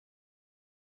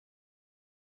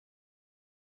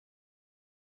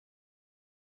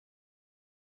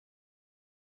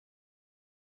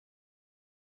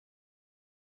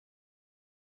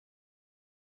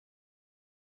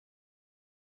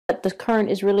but the current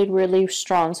is really, really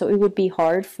strong, so it would be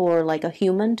hard for like a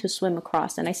human to swim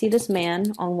across. And I see this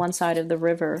man on one side of the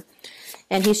river,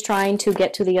 and he's trying to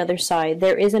get to the other side.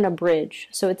 There isn't a bridge,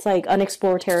 so it's like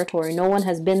unexplored territory. No one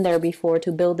has been there before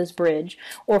to build this bridge,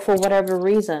 or for whatever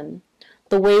reason,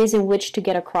 the ways in which to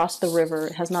get across the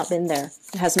river has not been there,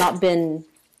 has not been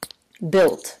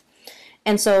built.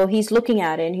 And so he's looking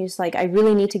at it and he's like, I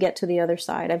really need to get to the other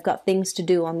side. I've got things to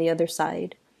do on the other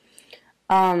side.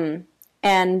 And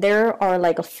there are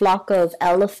like a flock of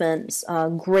elephants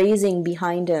grazing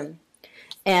behind him.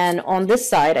 And on this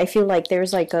side, I feel like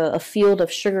there's like a field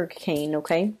of sugar cane,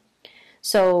 okay?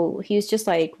 So he's just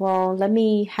like, well, let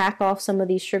me hack off some of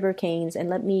these sugar canes and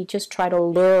let me just try to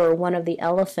lure one of the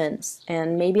elephants.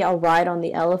 And maybe I'll ride on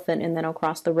the elephant and then I'll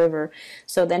cross the river.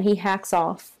 So then he hacks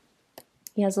off.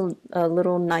 He has a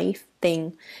little knife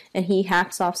thing, and he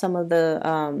hacks off some of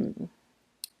the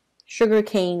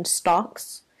sugarcane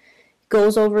stalks,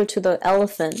 goes over to the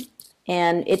elephant,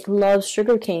 and it loves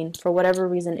sugarcane for whatever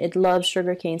reason. It loves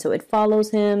sugarcane, so it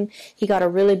follows him. He got a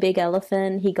really big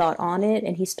elephant. He got on it,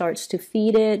 and he starts to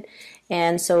feed it,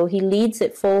 and so he leads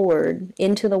it forward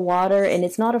into the water, and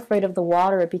it's not afraid of the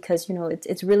water because, you know,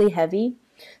 it's really heavy,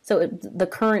 so the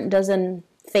current doesn't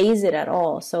phase it at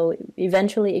all. So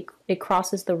eventually it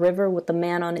crosses the river with the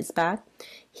man on its back.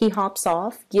 He hops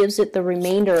off, gives it the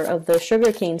remainder of the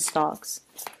sugarcane stalks,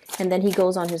 and then he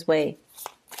goes on his way.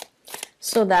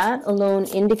 So that alone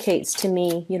indicates to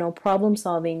me, you know, problem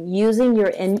solving, using your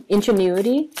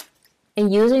ingenuity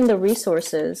and using the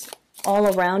resources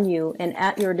all around you and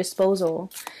at your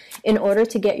disposal in order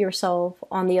to get yourself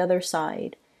on the other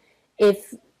side.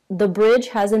 If the bridge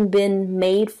hasn't been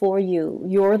made for you,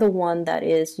 you're the one that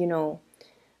is, you know,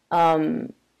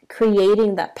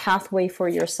 creating that pathway for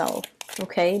yourself,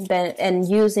 okay? And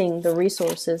using the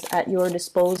resources at your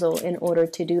disposal in order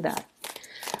to do that.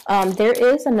 There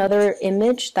is another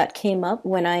image that came up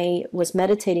when I was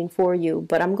meditating for you,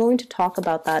 but I'm going to talk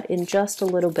about that in just a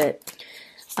little bit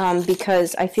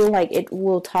because I feel like it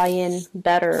will tie in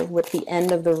better with the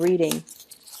end of the reading.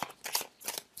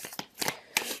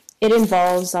 It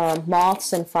involves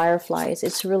moths and fireflies.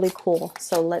 It's really cool.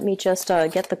 So let me just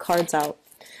get the cards out.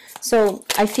 So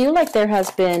I feel like there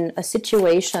has been a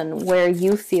situation where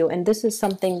you feel, and this is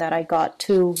something that I got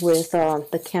to with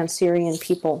the Cancerian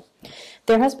people.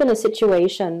 There has been a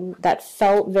situation that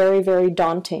felt very, very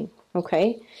daunting,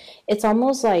 okay? It's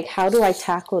almost like, how do I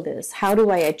tackle this? How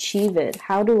do I achieve it?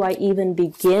 How do I even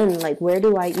begin? Like, where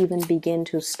do I even begin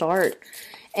to start?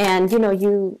 And, you know,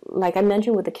 you, like I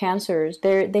mentioned with the Cancers,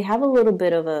 they have a little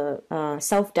bit of a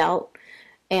self-doubt,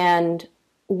 and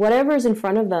whatever's in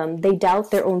front of them, they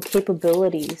doubt their own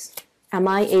capabilities. Am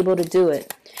I able to do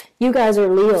it? You guys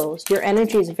are Leos. Your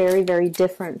energy is very, very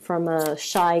different from a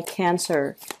shy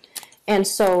Cancer. And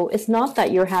so it's not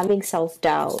that you're having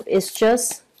self-doubt. It's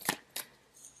just,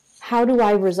 how do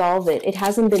I resolve it? It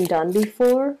hasn't been done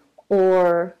before,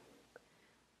 or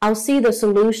I'll see the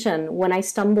solution when I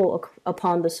stumble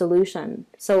upon the solution.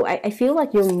 So I feel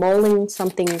like you're mulling some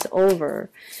things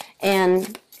over.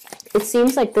 And it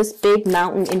seems like this big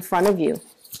mountain in front of you,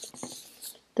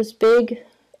 this big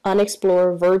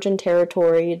unexplored virgin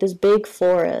territory, this big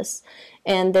forest,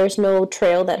 and there's no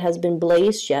trail that has been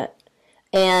blazed yet.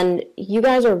 And you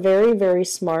guys are very, very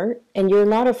smart, and you're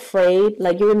not afraid,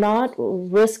 like you're not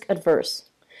risk adverse.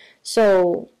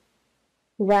 So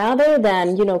rather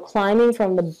than, you know, climbing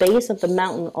from the base of the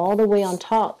mountain all the way on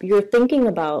top, you're thinking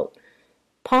about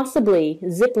possibly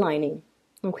ziplining,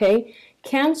 okay?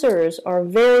 Cancers are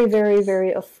very, very,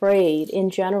 very afraid in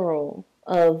general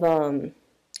of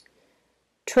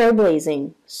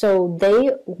trailblazing. So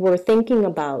they were thinking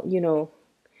about, you know,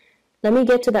 let me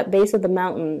get to that base of the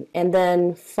mountain and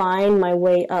then find my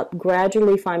way up,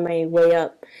 gradually find my way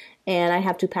up. And I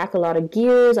have to pack a lot of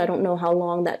gears. I don't know how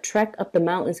long that trek up the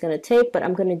mountain is going to take, but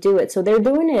I'm going to do it. So they're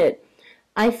doing it,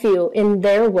 I feel, in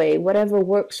their way, whatever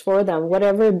works for them,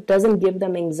 whatever doesn't give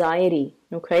them anxiety,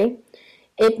 okay?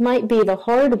 It might be the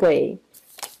hard way,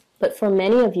 but for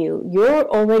many of you, you're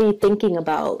already thinking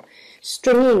about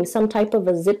stringing some type of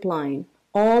a zip line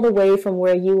all the way from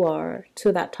where you are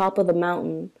to that top of the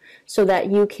mountain so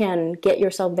that you can get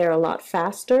yourself there a lot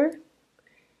faster.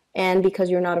 And because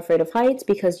you're not afraid of heights,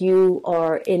 because you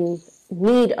are in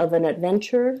need of an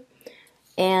adventure,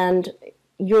 and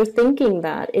you're thinking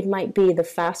that it might be the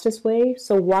fastest way.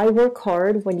 So why work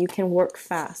hard when you can work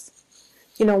fast?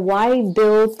 You know, why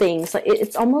build things? Like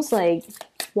it's almost like,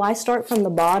 why start from the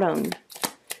bottom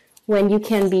when you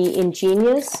can be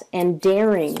ingenious and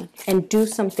daring and do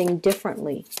something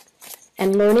differently,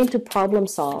 and learning to problem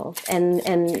solve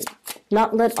and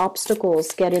not let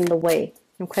obstacles get in the way,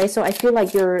 Okay, so I feel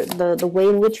like the way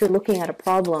in which you're looking at a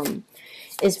problem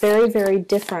is very, very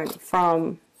different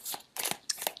from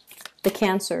the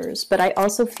Cancers. But I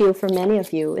also feel for many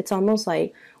of you, it's almost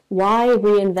like, why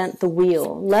reinvent the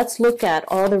wheel? Let's look at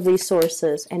all the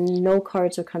resources, and no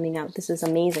cards are coming out. This is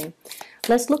amazing.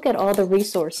 Let's look at all the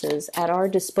resources at our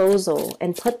disposal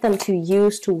and put them to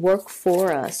use to work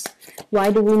for us.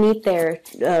 Why do we need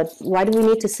why do we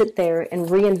need to sit there and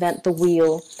reinvent the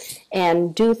wheel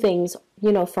and do things,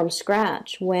 from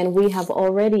scratch when we have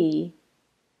already,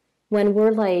 when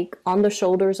we're like on the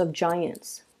shoulders of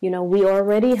giants? We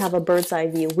already have a bird's eye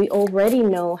view. We already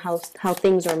know how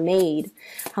things are made,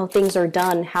 how things are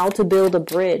done, how to build a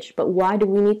bridge. But why do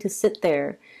we need to sit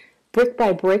there, brick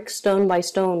by brick, stone by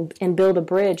stone, and build a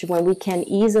bridge when we can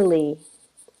easily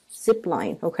zip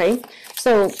line, okay?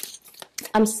 So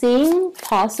I'm seeing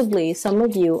possibly some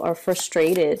of you are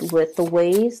frustrated with the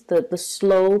ways, the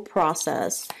slow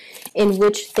process in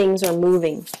which things are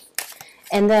moving.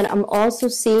 And then I'm also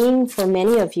seeing for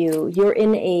many of you, you're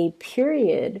in a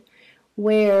period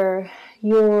where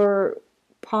you're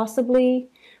possibly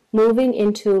moving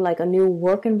into like a new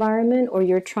work environment, or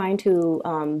you're trying to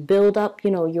build up,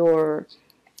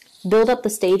 build up the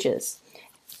stages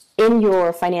in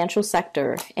your financial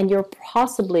sector. And you're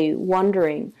possibly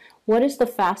wondering, what is the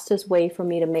fastest way for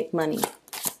me to make money?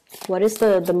 What is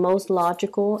the most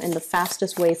logical and the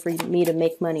fastest way for me to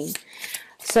make money?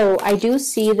 So I do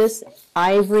see this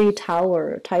ivory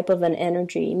tower type of an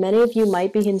energy. Many of you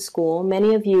might be in school.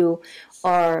 Many of you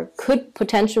could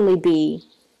potentially be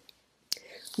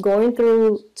going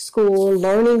through school,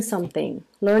 learning something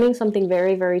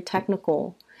very, very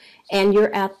technical. And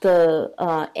you're at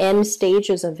the end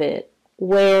stages of it,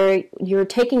 where you're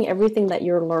taking everything that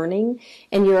you're learning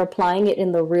and you're applying it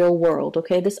in the real world,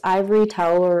 okay? This ivory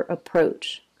tower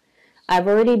approach. I've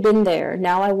already been there.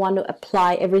 Now I want to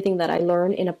apply everything that I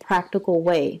learned in a practical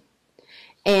way.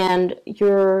 And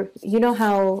you know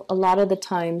how a lot of the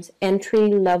times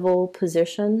entry-level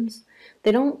positions,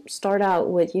 they don't start out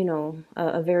with,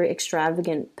 a very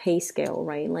extravagant pay scale,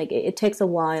 right? Like it takes a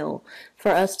while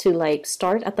for us to like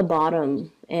start at the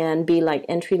bottom and be like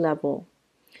entry-level,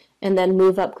 and then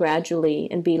move up gradually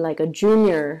and be like a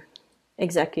junior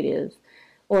executive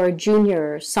or a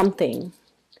junior something.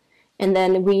 And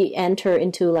then we enter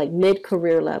into like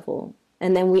mid-career level,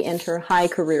 and then we enter high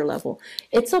career level.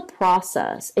 It's a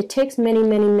process. It takes many,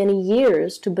 many, many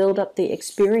years to build up the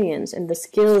experience and the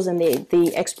skills and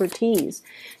the expertise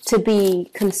to be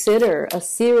considered a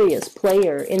serious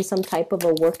player in some type of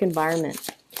a work environment.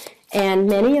 And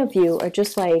many of you are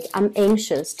just like, I'm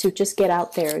anxious to just get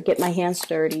out there, get my hands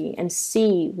dirty, and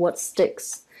see what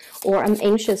sticks. Or I'm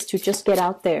anxious to just get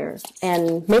out there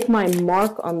and make my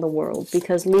mark on the world,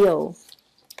 because Leo,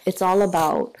 it's all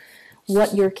about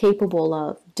what you're capable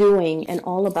of doing, and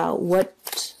all about what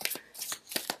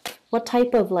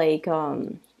type of like,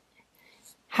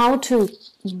 how to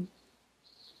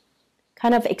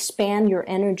kind of expand your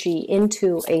energy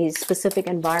into a specific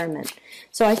environment.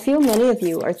 So I feel many of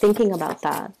you are thinking about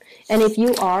that. And if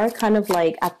you are kind of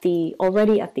like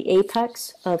already at the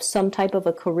apex of some type of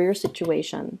a career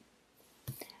situation,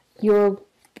 you're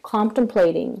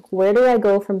contemplating, where do I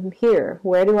go from here?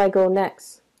 Where do I go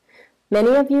next?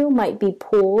 Many of you might be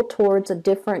pulled towards a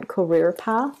different career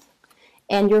path,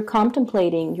 and you're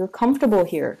contemplating, you're comfortable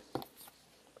here.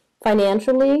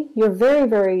 Financially, you're very,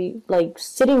 very like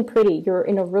sitting pretty. You're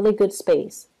in a really good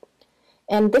space.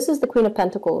 And this is the Queen of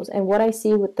Pentacles. And what I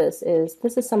see with this is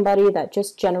somebody that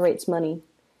just generates money.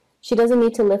 She doesn't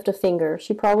need to lift a finger.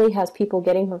 She probably has people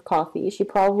getting her coffee. She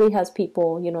probably has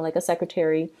people, like a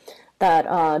secretary that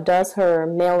does her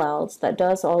mail outs, that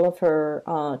does all of her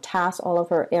tasks, all of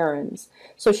her errands.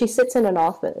 So she sits in an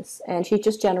office and she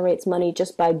just generates money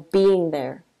just by being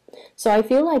there. So I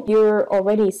feel like you're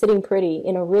already sitting pretty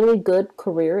in a really good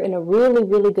career, in a really,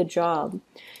 really good job.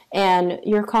 And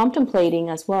you're contemplating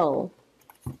as well.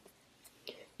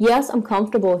 Yes, I'm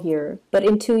comfortable here, but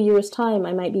in 2 years' time,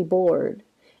 I might be bored.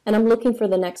 And I'm looking for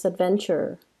the next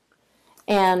adventure.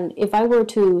 And if I were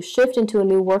to shift into a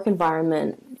new work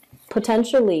environment,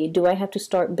 potentially, do I have to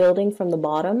start building from the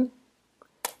bottom?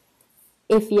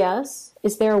 If yes,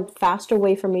 is there a faster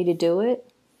way for me to do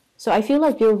it? So I feel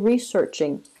like you're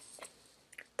researching.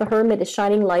 The Hermit is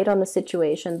shining light on the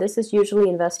situation. This is usually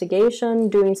investigation,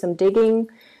 doing some digging,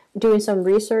 doing some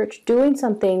research, doing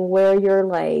something where you're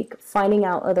like finding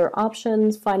out other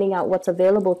options, finding out what's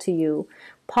available to you,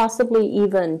 possibly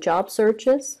even job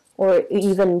searches, or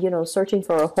even, searching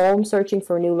for a home, searching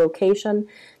for a new location,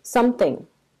 something.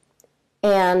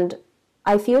 And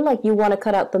I feel like you want to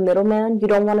cut out the middleman. You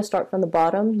don't want to start from the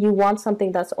bottom. You want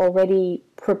something that's already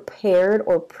prepared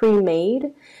or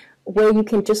pre-made where you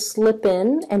can just slip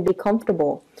in and be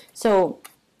comfortable. So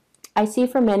I see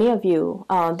for many of you,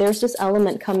 there's this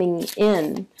element coming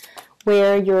in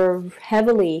where you're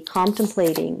heavily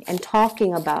contemplating and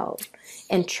talking about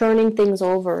and churning things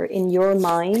over in your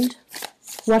mind.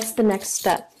 What's the next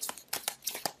step?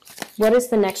 What is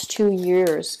the next 2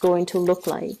 years going to look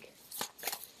like?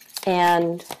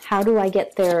 And how do I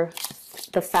get there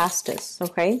the fastest,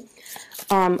 okay?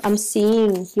 I'm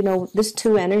seeing, this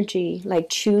 2 energy, like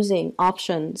choosing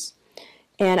options.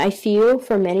 And I feel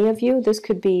for many of you, this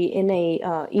could be in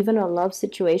a even a love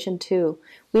situation too.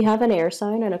 We have an air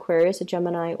sign, an Aquarius, a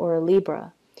Gemini, or a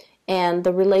Libra. And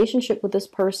the relationship with this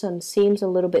person seems a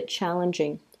little bit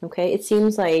challenging, okay? It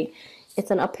seems like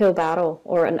it's an uphill battle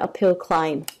or an uphill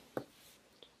climb.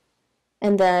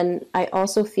 And then I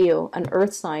also feel an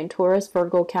earth sign, Taurus,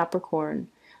 Virgo, Capricorn.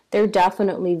 They're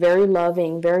definitely very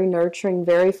loving, very nurturing,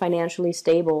 very financially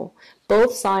stable.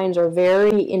 Both signs are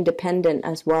very independent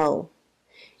as well.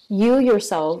 You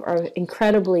yourself are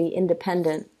incredibly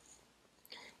independent.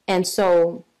 And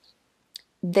so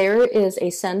there is a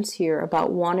sense here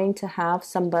about wanting to have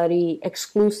somebody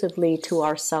exclusively to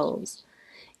ourselves.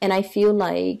 And I feel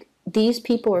like these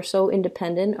people are so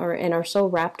independent and are so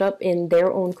wrapped up in their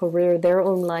own career, their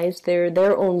own lives,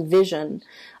 their own vision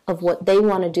of what they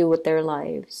want to do with their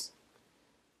lives,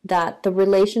 that the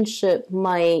relationship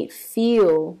might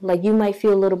feel like you might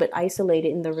feel a little bit isolated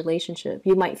in the relationship.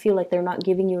 You might feel like they're not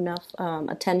giving you enough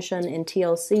attention and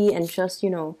TLC and just,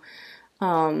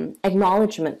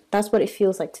 acknowledgement. That's what it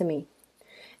feels like to me.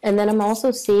 And then I'm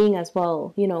also seeing as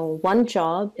well, one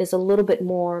job is a little bit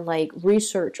more like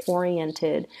research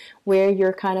oriented, where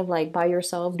you're kind of like by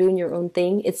yourself doing your own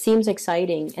thing. It seems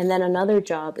exciting. And then another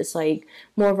job is like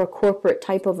more of a corporate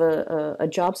type of a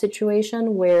job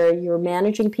situation where you're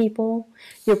managing people.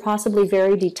 You're possibly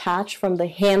very detached from the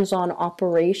hands-on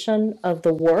operation of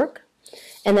the work.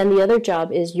 And then the other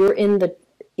job is you're in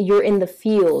the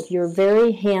field. You're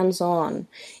very hands-on.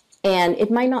 And it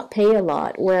might not pay a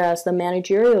lot, whereas the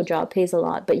managerial job pays a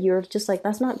lot, but you're just like,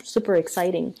 that's not super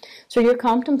exciting. So you're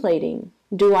contemplating,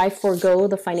 do I forego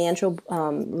the financial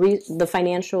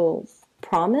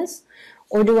promise,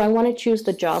 or do I want to choose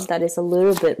the job that is a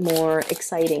little bit more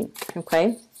exciting,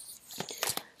 okay?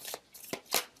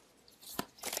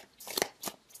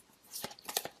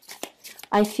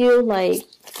 I feel like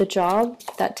the job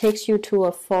that takes you to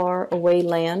a far away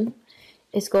land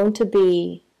is going to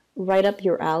be right up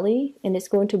your alley, and it's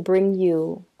going to bring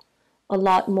you a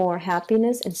lot more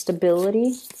happiness and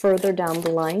stability further down the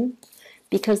line,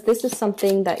 because this is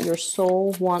something that your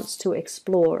soul wants to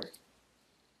explore.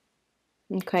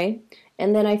 Okay?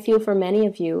 And then I feel for many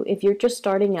of you, if you're just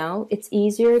starting out, it's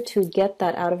easier to get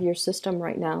that out of your system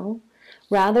right now,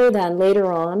 rather than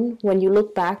later on when you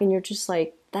look back and you're just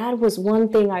like, that was one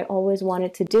thing I always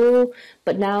wanted to do,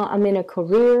 but now I'm in a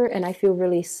career and I feel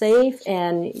really safe,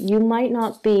 and you might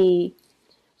not be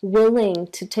willing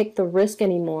to take the risk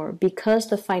anymore because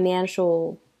the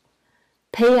financial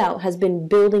payout has been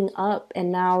building up,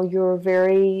 and now you're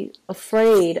very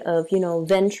afraid of,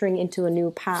 venturing into a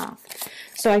new path.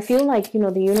 So I feel like,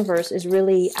 the universe is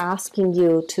really asking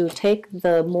you to take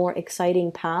the more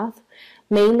exciting path,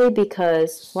 mainly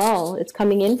because, well, it's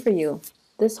coming in for you.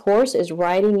 This horse is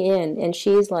riding in and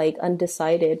she's like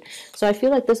undecided. So I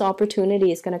feel like this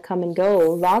opportunity is going to come and go.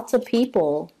 Lots of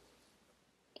people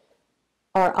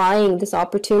are eyeing this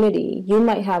opportunity. You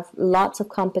might have lots of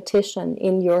competition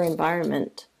in your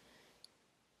environment.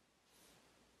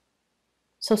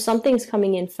 So something's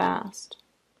coming in fast.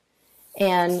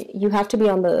 And you have to be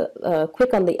on the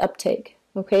quick on the uptake.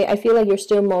 Okay, I feel like you're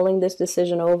still mulling this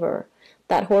decision over.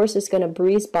 That horse is going to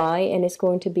breeze by and it's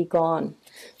going to be gone.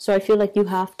 So I feel like you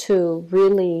have to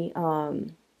really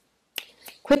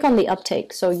quick on the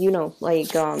uptake. So,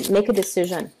 make a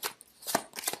decision.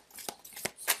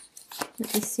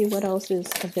 Let me see what else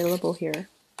is available here.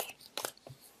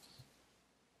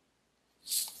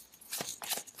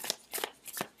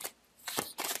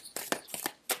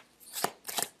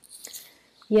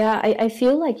 Yeah, I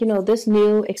feel like, this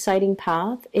new exciting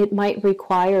path, it might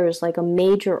requires like a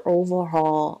major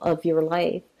overhaul of your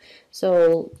life.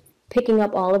 So picking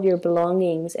up all of your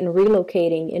belongings and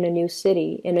relocating in a new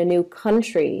city, in a new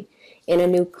country, in a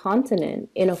new continent,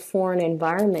 in a foreign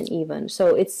environment even.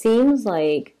 So it seems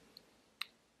like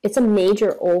it's a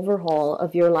major overhaul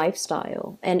of your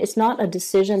lifestyle, and it's not a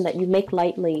decision that you make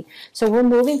lightly. So we're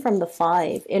moving from the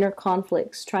 5, inner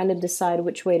conflicts, trying to decide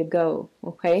which way to go,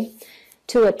 okay,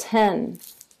 to a 10,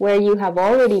 where you have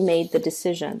already made the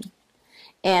decision.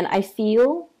 And I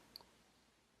feel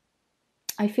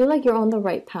I feel like you're on the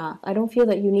right path. I don't feel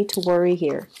that you need to worry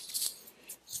here.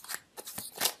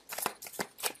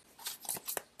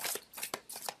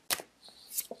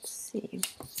 Let's see.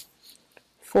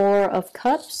 Four of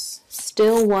Cups,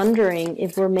 still wondering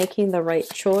if we're making the right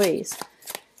choice.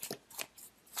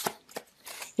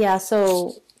 Yeah,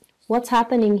 so what's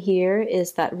happening here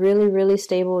is that really, really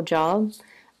stable job.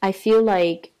 I feel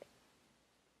like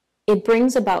it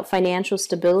brings about financial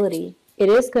stability. It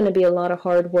is going to be a lot of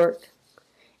hard work.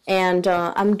 And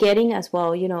I'm getting as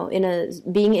well, you know,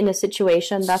 being in a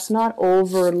situation that's not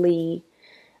overly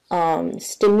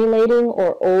stimulating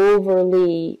or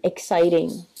overly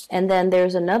exciting. And then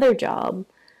there's another job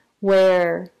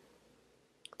where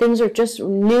things are just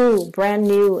new, brand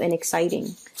new and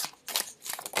exciting.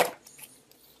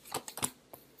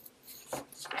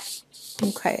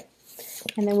 Okay.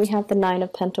 And then we have the Nine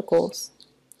of Pentacles.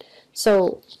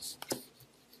 So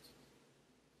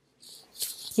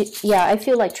yeah, I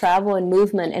feel like travel and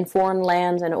movement and foreign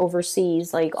lands and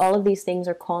overseas, like all of these things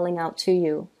are calling out to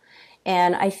you.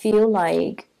 And I feel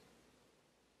like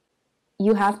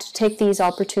you have to take these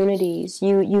opportunities.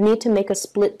 You need to make a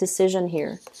split decision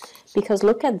here. Because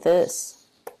look at this.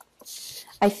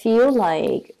 I feel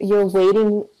like you're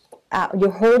waiting out,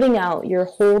 you're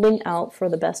holding out for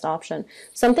the best option.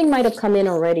 Something might have come in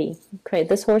already. Okay,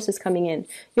 this horse is coming in.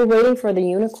 You're waiting for the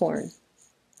unicorn.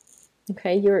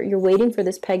 Okay, you're waiting for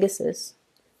this Pegasus,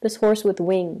 this horse with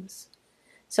wings.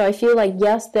 So I feel like,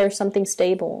 yes, there's something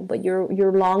stable, but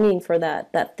you're longing for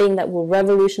that thing that will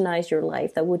revolutionize your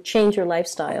life, that will change your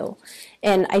lifestyle.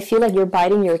 And I feel like you're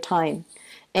biding your time.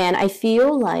 And I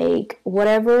feel like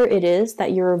whatever it is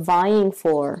that you're vying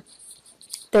for,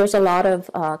 there's a lot of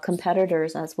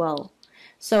competitors as well.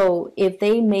 So if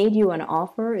they made you an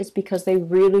offer, it's because they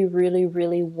really, really,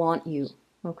 really want you.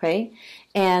 Okay,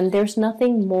 and there's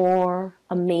nothing more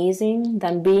amazing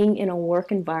than being in a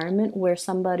work environment where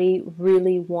somebody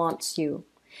really wants you.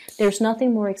 There's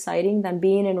nothing more exciting than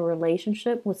being in a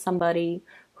relationship with somebody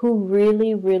who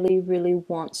really, really, really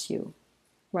wants you,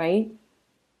 right?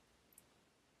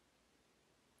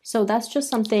 So that's just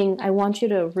something I want you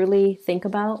to really think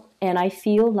about, and I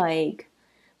feel like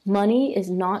money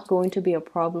is not going to be a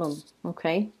problem,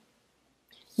 okay?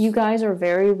 You guys are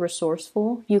very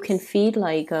resourceful. You can feed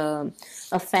like a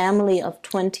family of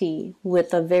 20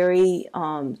 with a very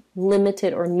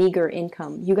limited or meager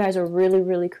income. You guys are really,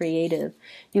 really creative.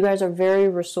 You guys are very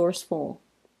resourceful.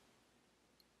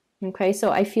 Okay,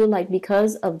 so I feel like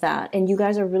because of that, and you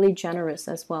guys are really generous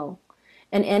as well.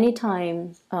 And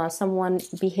anytime someone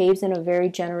behaves in a very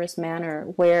generous manner,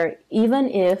 where even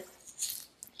if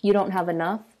you don't have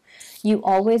enough, you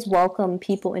always welcome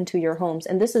people into your homes.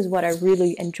 And this is what I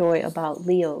really enjoy about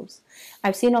Leos.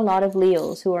 I've seen a lot of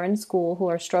Leos who are in school, who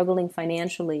are struggling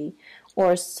financially,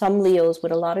 or some Leos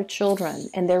with a lot of children,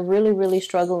 and they're really, really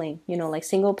struggling, you know, like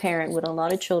single parent with a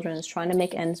lot of children is trying to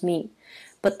make ends meet.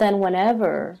 But then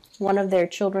whenever one of their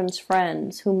children's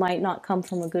friends who might not come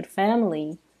from a good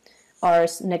family are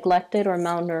neglected or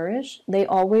malnourished, they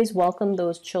always welcome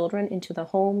those children into the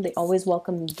home. They always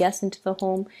welcome guests into the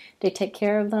home. They take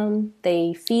care of them.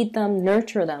 They feed them,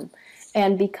 nurture them.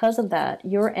 And because of that,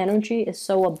 your energy is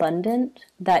so abundant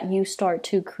that you start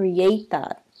to create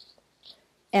that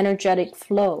energetic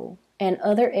flow, and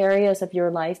other areas of your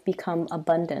life become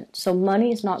abundant. So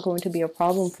money is not going to be a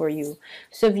problem for you.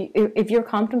 So if you're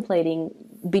contemplating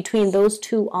between those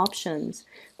two options,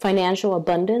 financial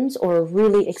abundance or a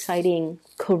really exciting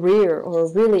career or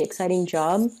a really exciting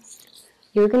job,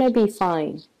 you're going to be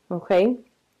fine, okay?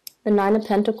 The Nine of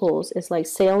Pentacles is like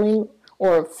sailing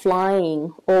or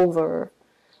flying over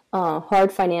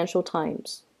hard financial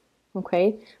times.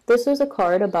 Okay, this is a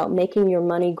card about making your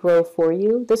money grow for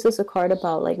you. This is a card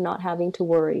about like not having to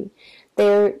worry.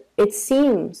 It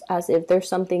seems as if there's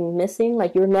something missing,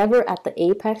 like you're never at the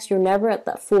apex, you're never at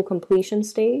that full completion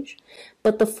stage.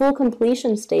 But the full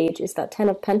completion stage is that Ten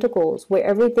of Pentacles, where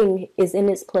everything is in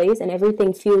its place and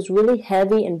everything feels really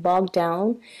heavy and bogged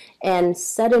down and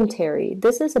sedentary.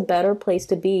 This is a better place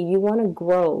to be. You want to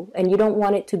grow, and you don't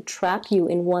want it to trap you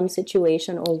in one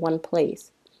situation or one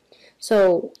place.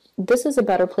 So this is a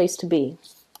better place to be.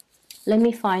 Let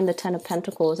me find the Ten of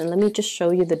Pentacles and let me just show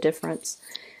you the difference.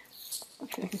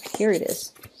 Okay, here it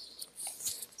is.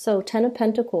 So Ten of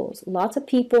Pentacles, lots of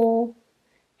people,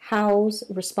 house,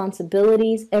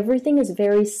 responsibilities, everything is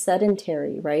very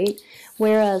sedentary, right?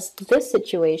 Whereas this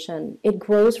situation, it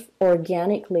grows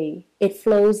organically, it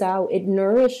flows out, it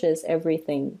nourishes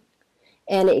everything.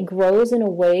 And it grows in a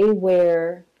way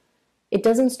where it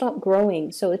doesn't stop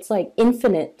growing. So it's like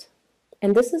infinite.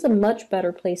 And this is a much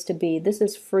better place to be. This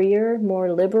is freer,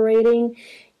 more liberating.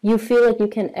 You feel like you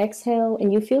can exhale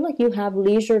and you feel like you have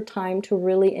leisure time to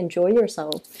really enjoy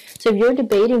yourself. So if you're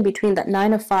debating between that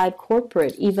 9 to 5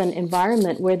 corporate even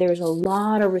environment where there's a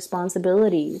lot of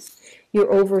responsibilities,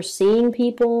 you're overseeing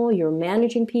people, you're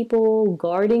managing people,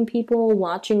 guarding people,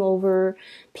 watching over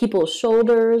people's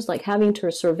shoulders, like having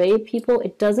to survey people,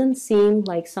 it doesn't seem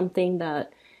like something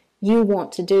that you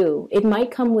want to do. It might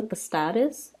come with the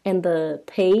status and the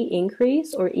pay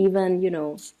increase or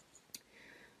even,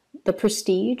 the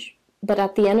prestige, but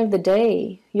at the end of the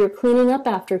day, you're cleaning up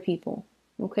after people.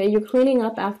 Okay, you're cleaning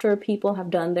up after people have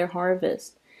done their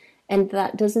harvest, and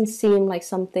that doesn't seem like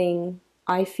something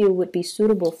I feel would be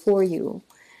suitable for you.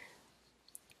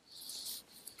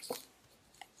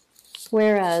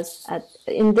 Whereas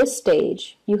in this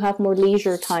stage, you have more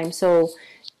leisure time, so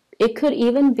it could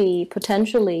even be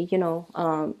potentially,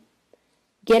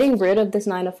 getting rid of this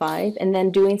 9 to 5 and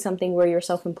then doing something where you're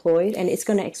self-employed and it's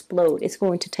going to explode. It's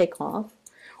going to take off.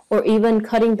 Or even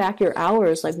cutting back your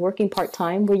hours, like working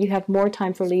part-time where you have more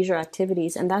time for leisure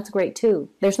activities. And that's great too.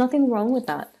 There's nothing wrong with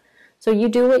that. So you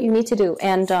do what you need to do.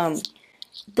 And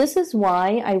this is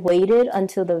why I waited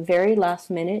until the very last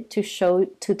minute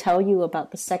to tell you about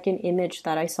the second image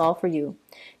that I saw for you.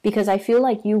 Because I feel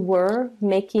like you were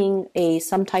making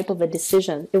some type of a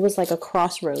decision. It was like a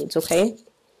crossroads, okay?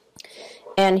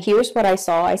 And here's what I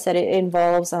saw. I said it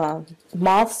involves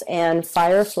moths and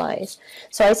fireflies.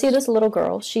 So I see this little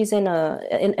girl. She's in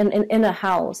a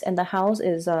house, and the house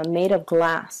is made of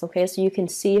glass. Okay, so you can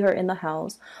see her in the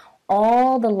house.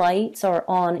 All the lights are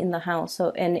on in the house.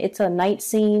 So, and it's a night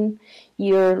scene.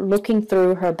 You're looking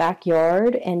through her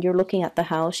backyard, and you're looking at the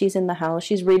house. She's in the house.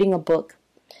 She's reading a book.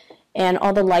 And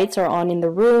all the lights are on in the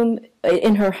room,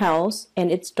 in her house, and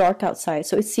it's dark outside.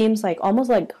 So it seems like almost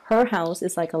like her house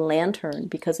is like a lantern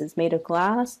because it's made of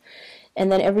glass, and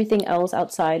then everything else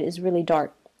outside is really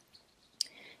dark.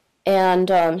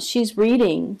 And she's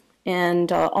reading, and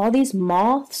all these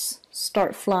moths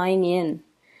start flying in.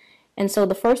 And so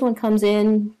the first one comes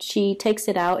in, she takes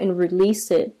it out and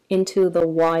releases it into the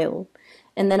wild.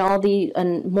 And then all the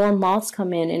more moths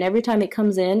come in, and every time it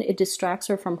comes in, it distracts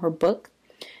her from her book.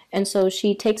 And so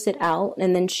she takes it out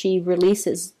and then she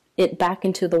releases it back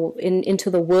into the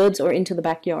woods or into the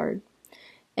backyard.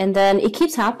 And then it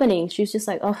keeps happening. She's just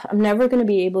like, oh, I'm never going to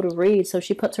be able to read. So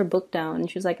she puts her book down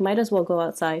and she's like, might as well go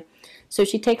outside. So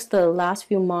she takes the last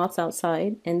few moths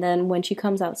outside. And then when she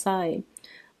comes outside,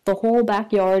 the whole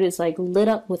backyard is like lit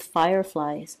up with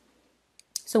fireflies.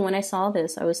 So when I saw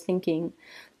this, I was thinking,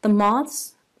 the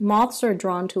moths are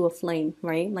drawn to a flame,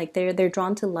 right? Like they're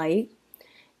drawn to light.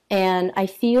 And I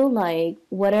feel like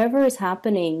whatever is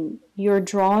happening, you're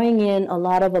drawing in a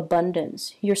lot of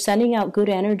abundance. You're sending out good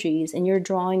energies and you're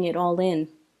drawing it all in.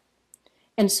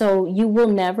 And so you will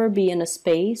never be in a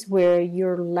space where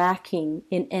you're lacking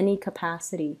in any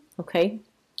capacity, okay?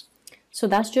 So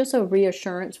that's just a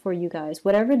reassurance for you guys.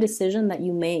 Whatever decision that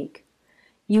you make,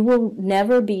 you will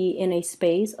never be in a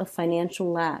space of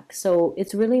financial lack. So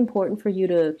it's really important for you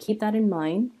to keep that in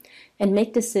mind and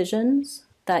make decisions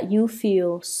that you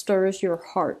feel stirs your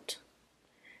heart.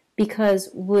 Because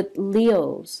with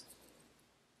Leos,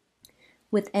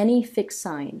 with any fixed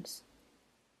signs,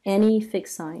 when you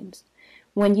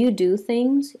do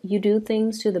things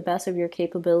to the best of your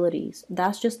capabilities.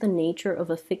 That's just the nature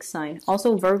of a fixed sign.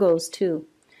 Also Virgos too.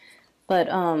 But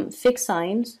fixed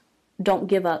signs don't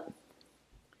give up.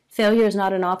 Failure is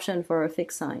not an option for a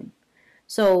fixed sign.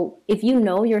 So if you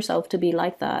know yourself to be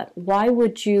like that, why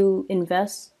would you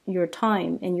invest your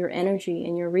time and your energy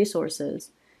and your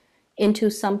resources into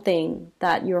something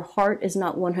that your heart is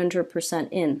not 100%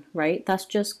 in, right? That's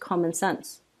just common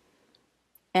sense.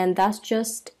 And that's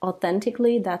just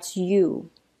authentically, that's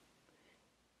you.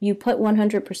 You put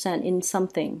 100% in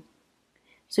something.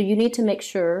 So you need to make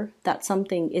sure that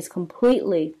something is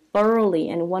completely, thoroughly,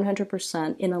 and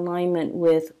 100% in alignment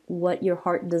with what your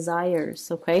heart desires,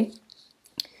 okay?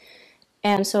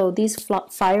 And so these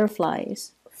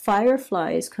fireflies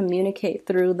communicate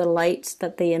through the lights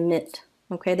that they emit,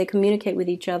 okay? They communicate with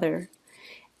each other.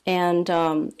 And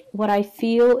what I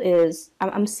feel is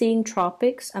I'm seeing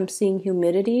tropics, I'm seeing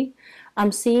humidity,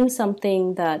 I'm seeing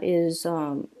something that is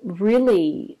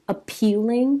really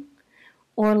appealing,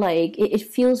 or like it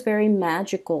feels very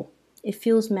magical. It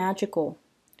feels magical.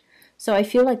 So I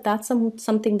feel like that's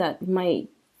something that might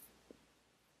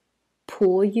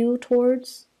pull you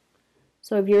towards.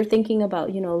 So if you're thinking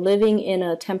about, living in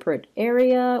a temperate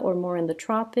area or more in the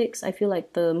tropics, I feel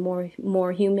like the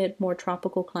more humid, more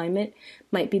tropical climate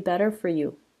might be better for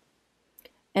you.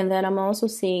 And then I'm also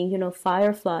seeing,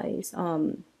 fireflies.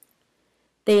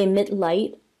 They emit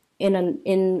light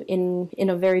in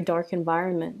a very dark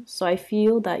environment. So I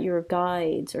feel that your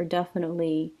guides are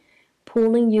definitely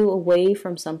pulling you away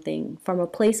from something, from a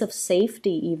place of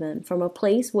safety, even from a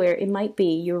place where it might be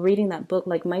you're reading that book,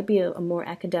 like might be a more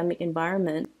academic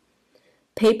environment,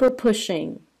 paper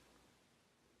pushing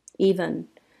even,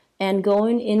 and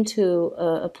going into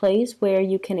a place where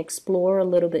you can explore a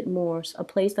little bit more, a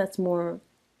place that's more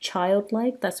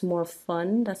childlike, that's more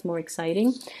fun, that's more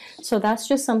exciting. So that's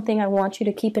just something I want you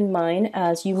to keep in mind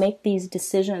as you make these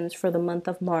decisions for the month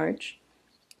of March.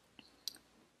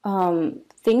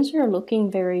 Things are looking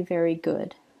very, very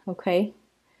good, okay?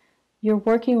 You're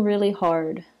working really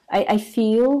hard. I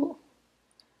feel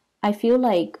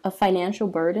like a financial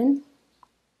burden,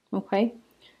 okay?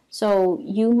 So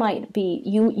you might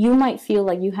feel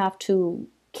like you have to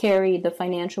carry the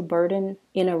financial burden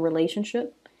in a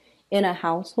relationship, in a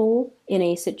household, in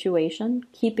a situation,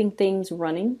 keeping things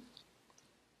running.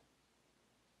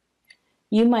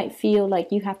 You might feel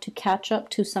like you have to catch up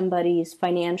to somebody's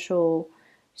financial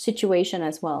situation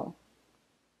as well.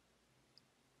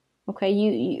 Okay,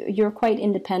 you're quite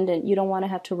independent. You don't want to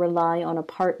have to rely on a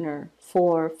partner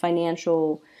for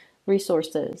financial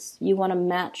resources. You want to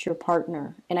match your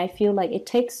partner. And I feel like it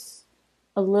takes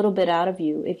a little bit out of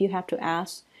you if you have to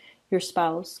ask your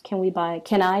spouse,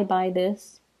 can I buy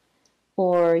this?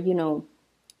 Or,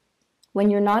 when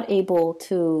you're not able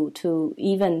to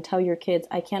even tell your kids,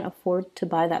 I can't afford to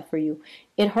buy that for you,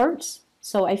 it hurts.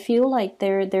 So I feel like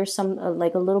there's some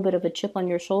like a little bit of a chip on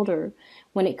your shoulder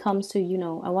when it comes to,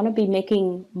 I want to be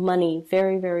making money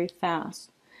very, very fast.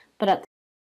 But at